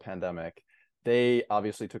during the pandemic, they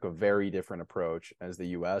obviously took a very different approach as the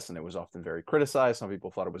US, and it was often very criticized. Some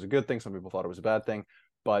people thought it was a good thing. Some people thought it was a bad thing.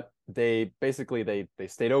 But they basically, they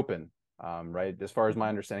stayed open, right? As far as my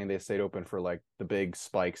understanding, they stayed open for like the big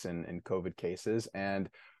spikes in COVID cases. And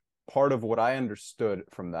part of what I understood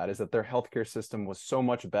from that is that their healthcare system was so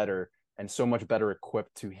much better and so much better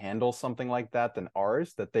equipped to handle something like that than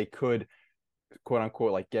ours, that they could, quote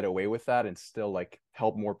unquote, like get away with that and still like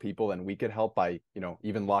help more people than we could help by,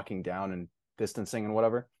 even locking down and distancing and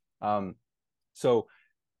whatever. So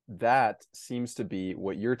that seems to be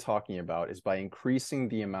what you're talking about, is by increasing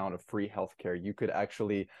the amount of free healthcare, you could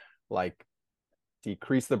actually like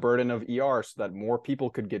decrease the burden of ER so that more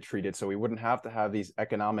people could get treated. So we wouldn't have to have these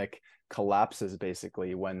economic collapses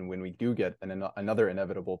basically when we do get another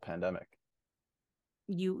inevitable pandemic.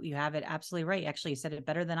 You have it absolutely right. Actually, you said it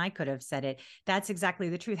better than I could have said it. That's exactly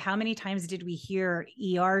the truth. How many times did we hear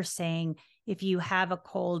ER saying, if you have a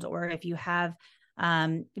cold or if you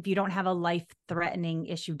don't have a life-threatening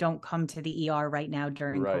issue, don't come to the ER right now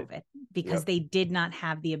during COVID, because they did not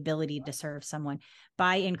have the ability to serve someone.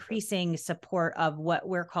 By increasing support of what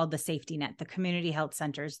we're called the safety net, the community health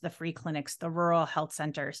centers, the free clinics, the rural health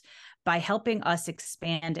centers, by helping us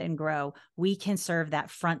expand and grow, we can serve that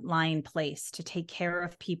frontline place to take care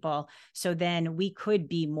of people. So then we could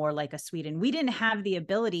be more like a Sweden. We didn't have the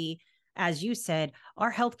ability, as you said,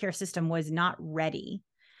 our healthcare system was not ready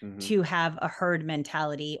Mm-hmm. to have a herd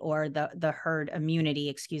mentality, or the herd immunity,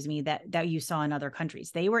 excuse me, that you saw in other countries.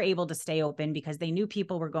 They were able to stay open because they knew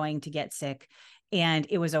people were going to get sick, and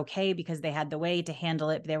it was okay because they had the way to handle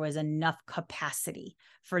it. There was enough capacity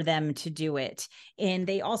for them to do it. And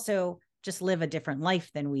they also just live a different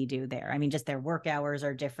life than we do there. I mean, just their work hours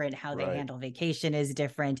are different. How they Right. handle vacation is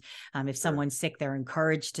different. If Sure. someone's sick, they're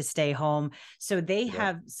encouraged to stay home. So they Yep.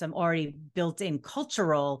 have some already built-in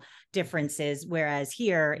cultural differences. Whereas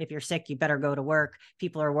here, if you're sick, you better go to work.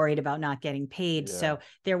 People are worried about not getting paid. Yeah. So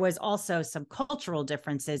there was also some cultural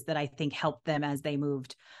differences that I think helped them as they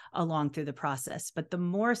moved along through the process. But the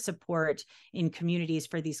more support in communities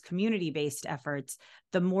for these community-based efforts,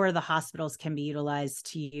 the more the hospitals can be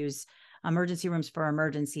utilized to use emergency rooms for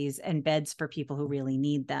emergencies and beds for people who really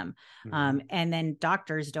need them. Mm-hmm. And then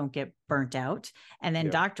doctors don't get burnt out, and then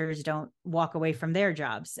Yep. doctors don't walk away from their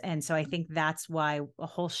jobs. And so I think that's why a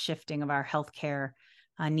whole shifting of our healthcare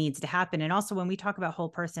needs to happen. And also, when we talk about whole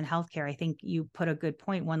person healthcare, I think you put a good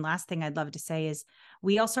point. One last thing I'd love to say is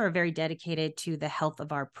we also are very dedicated to the health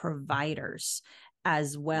of our providers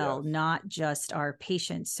as well, Yes. not just our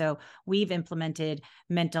patients. So we've implemented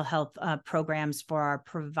mental health programs for our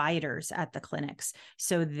providers at the clinics.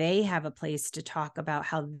 So they have a place to talk about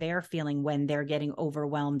how they're feeling when they're getting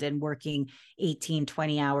overwhelmed and working 18,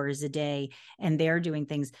 20 hours a day, and they're doing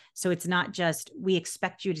things. So it's not just, we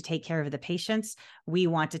expect you to take care of the patients. We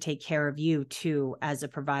want to take care of you too, as a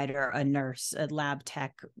provider, a nurse, a lab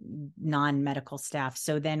tech, non-medical staff.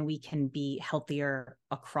 So then we can be healthier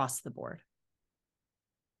across the board.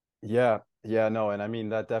 Yeah. Yeah. No. And I mean,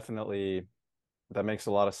 that makes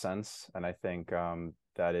a lot of sense. And I think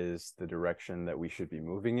that is the direction that we should be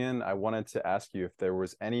moving in. I wanted to ask you if there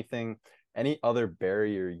was any other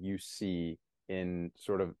barrier you see in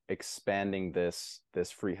sort of expanding this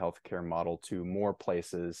free healthcare model to more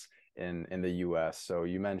places in the US. So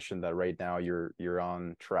you mentioned that right now you're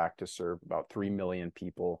on track to serve about 3 million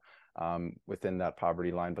people within that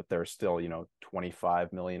poverty line, but there are still,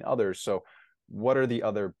 25 million others. So what are the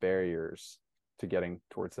other barriers to getting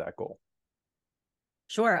towards that goal?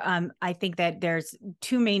 Sure. I think that there's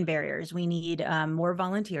two main barriers. We need more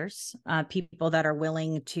volunteers, people that are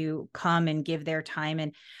willing to come and give their time.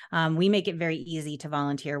 And we make it very easy to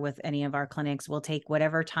volunteer with any of our clinics. We'll take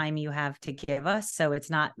whatever time you have to give us. So it's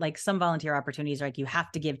not like some volunteer opportunities, like you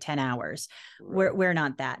have to give 10 hours. Right. We're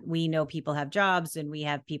not that. We know people have jobs and we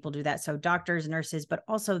have people do that. So doctors, nurses, but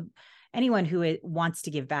also anyone who wants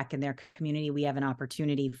to give back in their community, we have an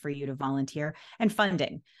opportunity for you to volunteer. And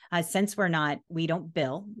funding. Since we don't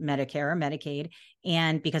bill Medicare or Medicaid,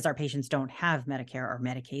 and because our patients don't have Medicare or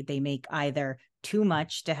Medicaid, they make either too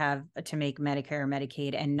much to make Medicare or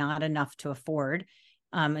Medicaid and not enough to afford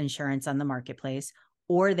insurance on the marketplace,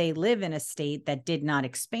 or they live in a state that did not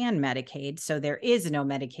expand Medicaid, so there is no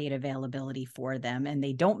Medicaid availability for them, and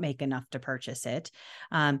they don't make enough to purchase it.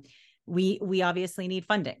 We obviously need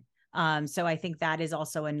funding. So I think that is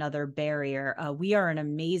also another barrier. We are an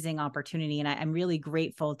amazing opportunity, and I'm really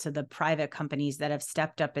grateful to the private companies that have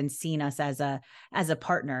stepped up and seen us as a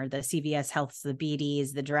partner. The CVS Healths, the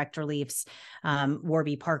BDs, the Direct Reliefs,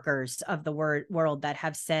 Warby Parkers of the world that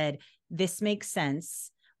have said this makes sense.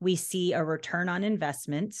 We see a return on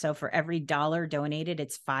investment. So for every dollar donated,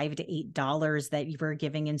 it's $5 to $8 that we're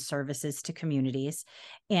giving in services to communities.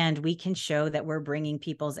 And we can show that we're bringing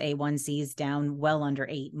people's A1Cs down well under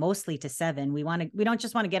 8, mostly to 7. We don't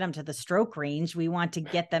just want to get them to the stroke range. We want to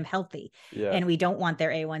get them healthy, Yeah. and we don't want their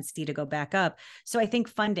A1C to go back up. So I think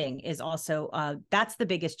funding is also, that's the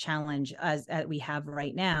biggest challenge as we have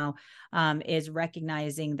right now, is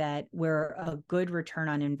recognizing that we're a good return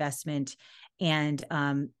on investment and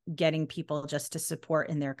getting people just to support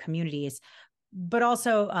in their communities. But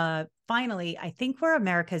also, finally, I think we're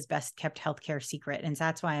America's best kept healthcare secret. And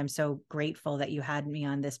that's why I'm so grateful that you had me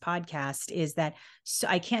on this podcast, is that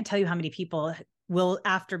I can't tell you how many people will,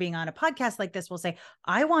 after being on a podcast like this, will say,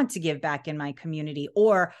 I want to give back in my community,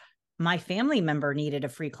 or my family member needed a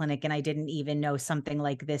free clinic and I didn't even know something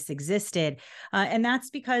like this existed. And that's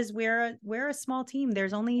because we're a small team.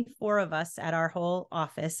 There's only 4 of us at our whole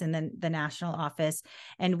office, and then the national office.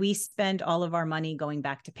 And we spend all of our money going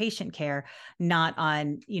back to patient care, not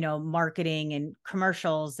on, marketing and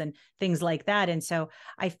commercials and things like that. And so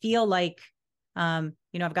I feel like, I've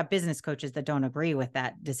got business coaches that don't agree with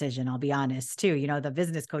that decision. I'll be honest too. The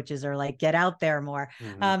business coaches are like, get out there more.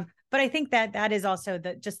 Mm-hmm. But I think that is also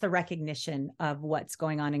just the recognition of what's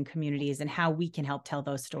going on in communities and how we can help tell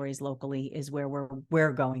those stories locally is where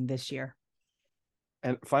we're going this year.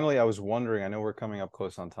 And finally, I was wondering, I know we're coming up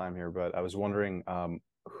close on time here, but I was wondering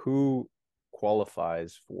who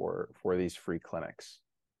qualifies for these free clinics?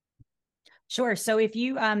 Sure. So if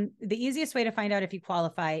you, the easiest way to find out if you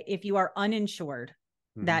qualify, if you are uninsured,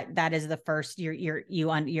 that is the first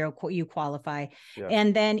you qualify. Yeah.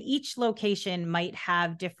 And then each location might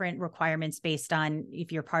have different requirements based on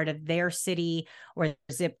if you're part of their city or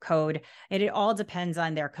zip code. It all depends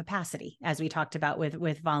on their capacity, as we talked about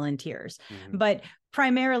with volunteers. But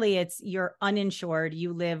primarily it's you're uninsured,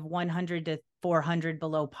 you live 100 to 400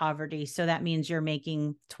 below poverty. So that means you're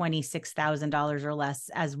making $26,000 or less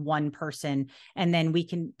as one person. And then we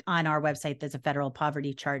can, on our website, there's a federal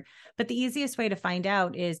poverty chart. But the easiest way to find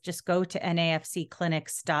out is just go to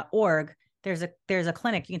nafcclinics.org. There's a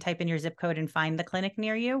clinic. You can type in your zip code and find the clinic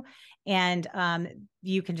near you. And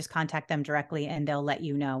you can just contact them directly and they'll let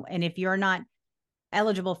you know. And if you're not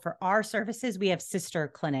eligible for our services, we have sister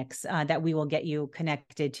clinics that we will get you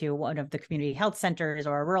connected to one of the community health centers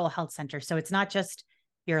or a rural health center. So it's not just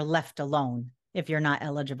you're left alone if you're not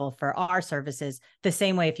eligible for our services. The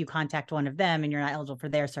same way if you contact one of them and you're not eligible for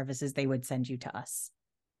their services, they would send you to us.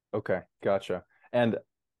 Okay, gotcha. And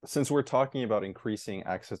since we're talking about increasing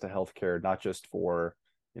access to healthcare, not just for,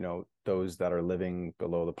 those that are living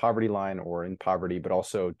below the poverty line or in poverty, but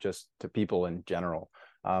also just to people in general,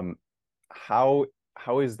 how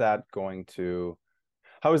is that going to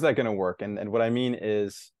work? And what I mean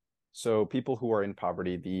is, so people who are in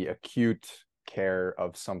poverty, the acute care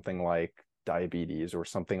of something like diabetes or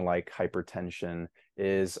something like hypertension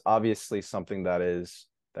is obviously something that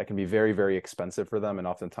can be very, very expensive for them and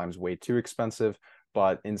oftentimes way too expensive.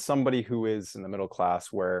 But in somebody who is in the middle class,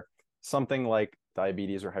 where something like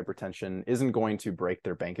diabetes or hypertension isn't going to break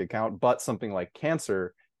their bank account, but something like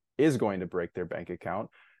cancer is going to break their bank account,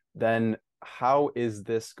 then how is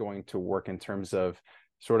this going to work in terms of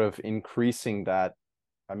sort of increasing that?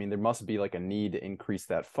 I mean, there must be like a need to increase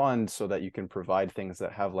that fund so that you can provide things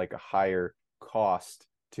that have like a higher cost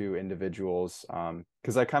to individuals.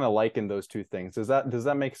 Because I kind of liken those two things. Does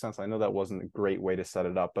that make sense? I know that wasn't a great way to set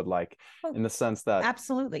it up, but like in the sense that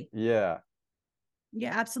absolutely. Yeah.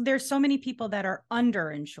 Yeah, absolutely. There's so many people that are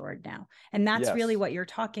underinsured now. And that's really what you're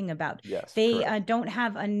talking about. Yes, they don't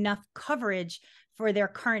have enough coverage for their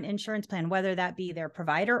current insurance plan, whether that be their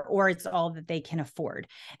provider or it's all that they can afford.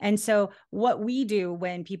 And so what we do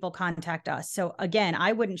when people contact us, so again,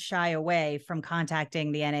 I wouldn't shy away from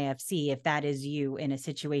contacting the NAFC if that is you in a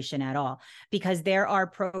situation at all, because there are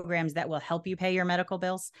programs that will help you pay your medical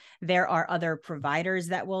bills. There are other providers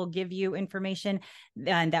that will give you information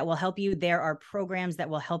and that will help you. There are programs that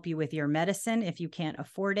will help you with your medicine if you can't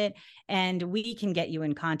afford it. And we can get you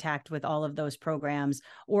in contact with all of those programs,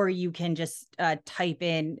 or you can just type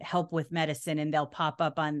in help with medicine and they'll pop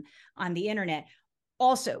up on the internet.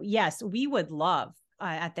 Also, yes, we would love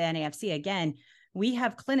at the NAFC, again, we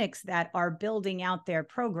have clinics that are building out their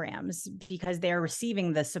programs because they're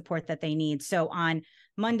receiving the support that they need. So on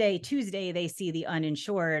Monday, Tuesday, they see the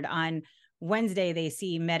uninsured. On Wednesday, they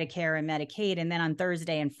see Medicare and Medicaid. And then on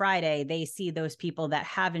Thursday and Friday, they see those people that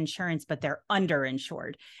have insurance, but they're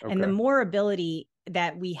underinsured. Okay. And the more ability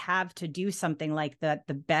that we have to do something like that,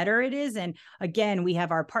 the better it is. And again, we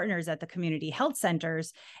have our partners at the community health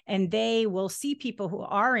centers, and they will see people who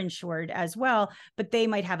are insured as well, but they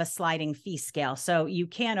might have a sliding fee scale. So you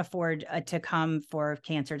can't afford to come for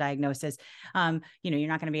cancer diagnosis. You're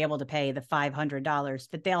not going to be able to pay the $500,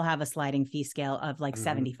 but they'll have a sliding fee scale of like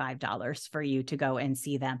 $75 for you to go and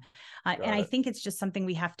see them. And I think it's just something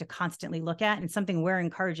we have to constantly look at, and something we're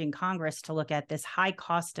encouraging Congress to look at. This high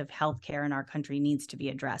cost of healthcare in our country needs to be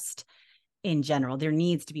addressed in general. There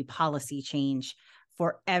needs to be policy change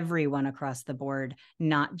for everyone across the board,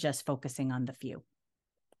 not just focusing on the few.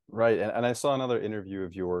 Right. And I saw another interview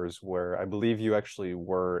of yours where I believe you actually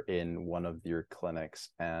were in one of your clinics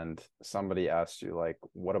and somebody asked you, like,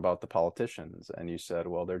 what about the politicians? And you said,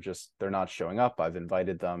 well, they're not showing up. I've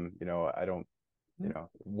invited them. I don't,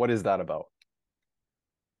 what is that about?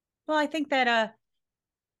 Well, I think that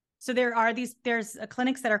so there's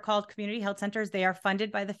clinics that are called community health centers. They are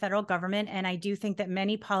funded by the federal government. And I do think that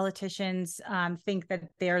many politicians think that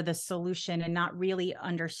they're the solution and not really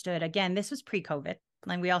understood. Again, this was pre-COVID.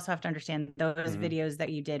 And we also have to understand those videos that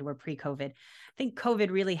you did were pre-COVID. I think COVID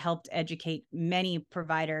really helped educate many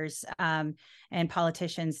providers and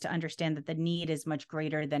politicians to understand that the need is much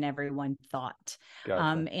greater than everyone thought.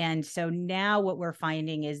 Gotcha. And so now what we're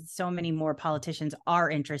finding is so many more politicians are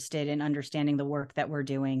interested in understanding the work that we're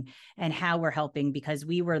doing and how we're helping, because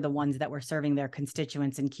we were the ones that were serving their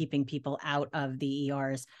constituents and keeping people out of the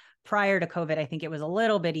ERs. Prior to COVID, I think it was a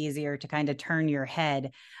little bit easier to kind of turn your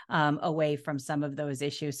head away from some of those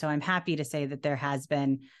issues. So I'm happy to say that there has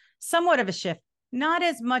been somewhat of a shift not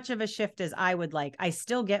as much of a shift as I would like. I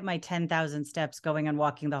still get my 10,000 steps going and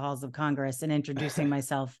walking the halls of Congress and introducing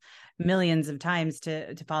myself millions of times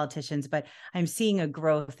to politicians, but I'm seeing a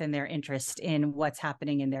growth in their interest in what's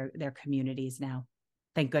happening in their communities now.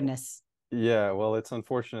 Thank goodness. Yeah, well, it's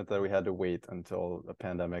unfortunate that we had to wait until the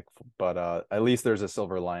pandemic, but at least there's a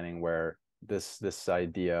silver lining where this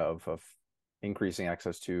idea of increasing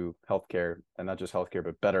access to healthcare, and not just healthcare,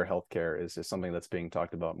 but better healthcare is something that's being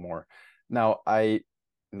talked about more. Now, in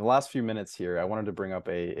the last few minutes here, I wanted to bring up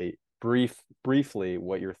a briefly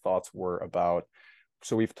what your thoughts were about.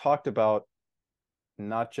 So we've talked about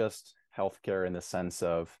not just healthcare in the sense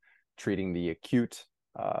of treating the acute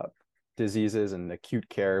diseases and acute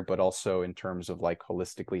care, but also in terms of like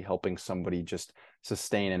holistically helping somebody just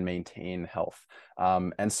sustain and maintain health.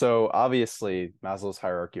 And so obviously Maslow's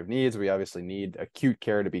hierarchy of needs, we obviously need acute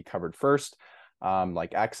care to be covered first,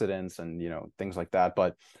 like accidents and, things like that.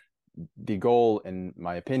 But the goal, in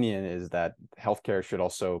my opinion, is that healthcare should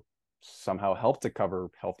also somehow help to cover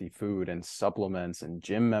healthy food and supplements and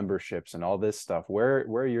gym memberships and all this stuff. Where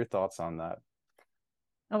are your thoughts on that?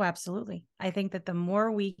 Oh, absolutely. I think that the more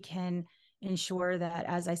we can ensure that,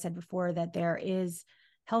 as I said before, that there is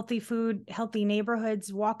healthy food, healthy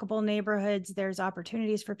neighborhoods, walkable neighborhoods, there's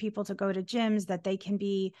opportunities for people to go to gyms, that they can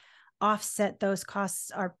be offset. Those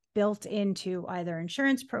costs are built into either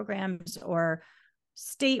insurance programs or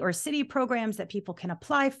state or city programs that people can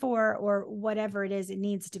apply for, or whatever it is. It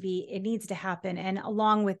needs to happen. And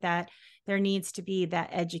along with that, there needs to be that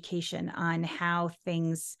education on how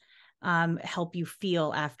things help you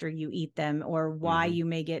feel after you eat them, or why you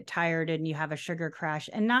may get tired and you have a sugar crash,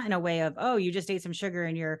 and not in a way of, oh, you just ate some sugar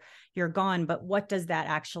and you're gone, but what does that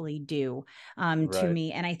actually do to Right.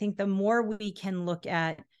 me? And I think the more we can look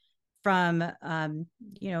at from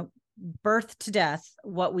birth to death,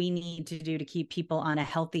 what we need to do to keep people on a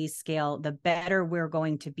healthy scale, the better we're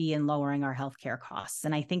going to be in lowering our healthcare costs.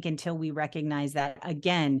 And I think until we recognize that,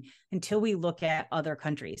 again, until we look at other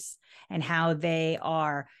countries and how they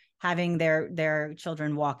are having their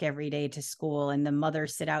children walk every day to school, and the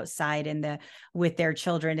mothers sit outside with their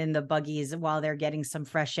children in the buggies while they're getting some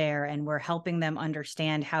fresh air, and we're helping them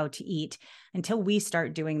understand how to eat. Until we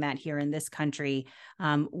start doing that here in this country,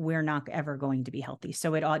 we're not ever going to be healthy.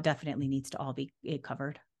 So it all definitely needs to all be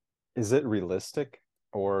covered. Is it realistic,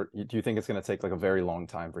 or do you think it's going to take like a very long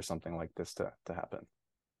time for something like this to happen?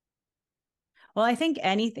 Well, I think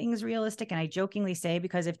anything's realistic. And I jokingly say,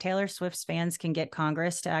 because if Taylor Swift's fans can get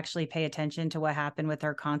Congress to actually pay attention to what happened with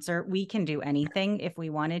her concert, we can do anything if we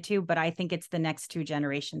wanted to. But I think it's the next two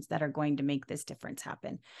generations that are going to make this difference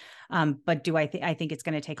happen. But I think it's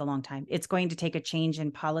going to take a long time. It's going to take a change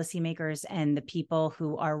in policymakers and the people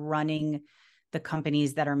who are running the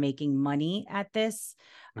companies that are making money at this,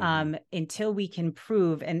 until we can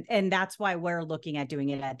prove, and that's why we're looking at doing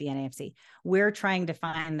it at the NAFC. We're trying to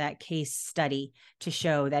find that case study to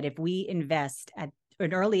show that if we invest at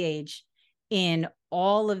an early age in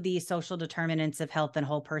all of these social determinants of health and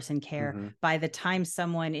whole person care, by the time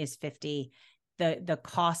someone is 50, the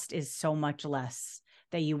cost is so much less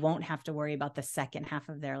that you won't have to worry about the second half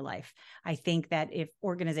of their life. I think that if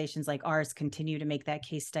organizations like ours continue to make that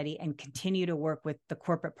case study and continue to work with the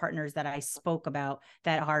corporate partners that I spoke about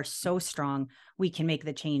that are so strong, we can make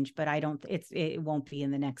the change. But it won't be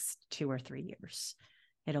in the next 2 or 3 years.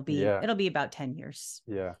 It'll Yeah. be about 10 years.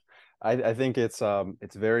 Yeah. I think it's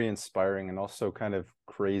very inspiring and also kind of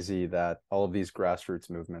crazy that all of these grassroots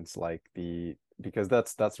movements because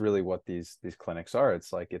that's really what these clinics are.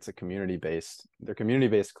 It's like they're community-based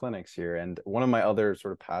clinics here. And one of my other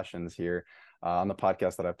sort of passions here on the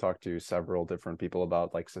podcast that I've talked to several different people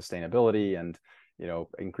about, like sustainability and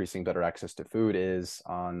increasing better access to food, is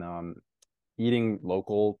on eating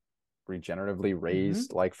local, regeneratively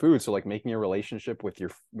raised like food. So like making a relationship with your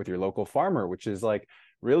local farmer, which is like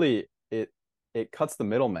really it cuts the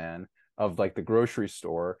middleman of like the grocery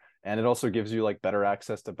store, and it also gives you like better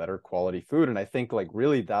access to better quality food. And I think like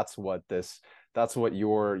really that's what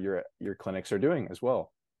your clinics are doing as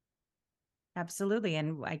well. Absolutely.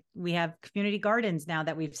 And we have community gardens now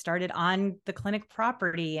that we've started on the clinic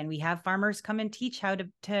property, and we have farmers come and teach how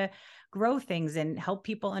to grow things and help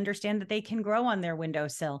people understand that they can grow on their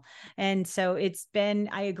windowsill. And so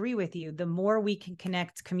I agree with you. The more we can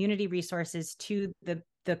connect community resources to the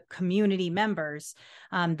community members,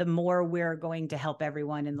 the more we're going to help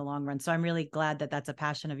everyone in the long run. So I'm really glad that that's a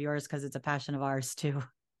passion of yours, because it's a passion of ours too.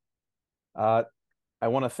 I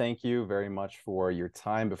want to thank you very much for your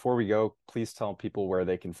time. Before we go, please tell people where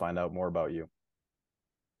they can find out more about you.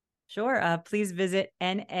 Sure. Please visit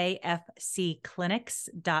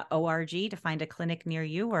nafcclinics.org to find a clinic near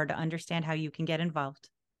you or to understand how you can get involved.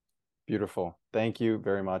 Beautiful. Thank you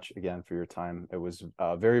very much again for your time. It was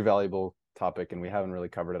a very valuable topic, and we haven't really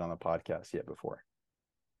covered it on the podcast yet before.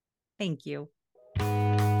 Thank you.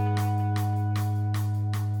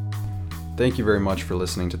 Thank you very much for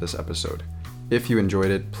listening to this episode. If you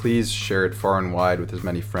enjoyed it, please share it far and wide with as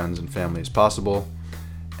many friends and family as possible.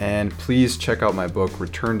 And please check out my book,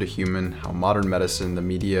 Return to Human: How Modern Medicine, the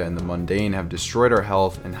Media, and the Mundane Have Destroyed Our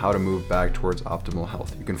Health and How to Move Back Towards Optimal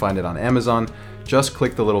Health. You can find it on Amazon. Just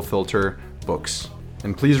click the little filter, Books.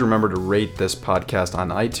 And please remember to rate this podcast on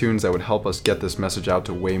iTunes. That would help us get this message out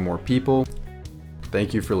to way more people.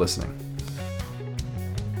 Thank you for listening.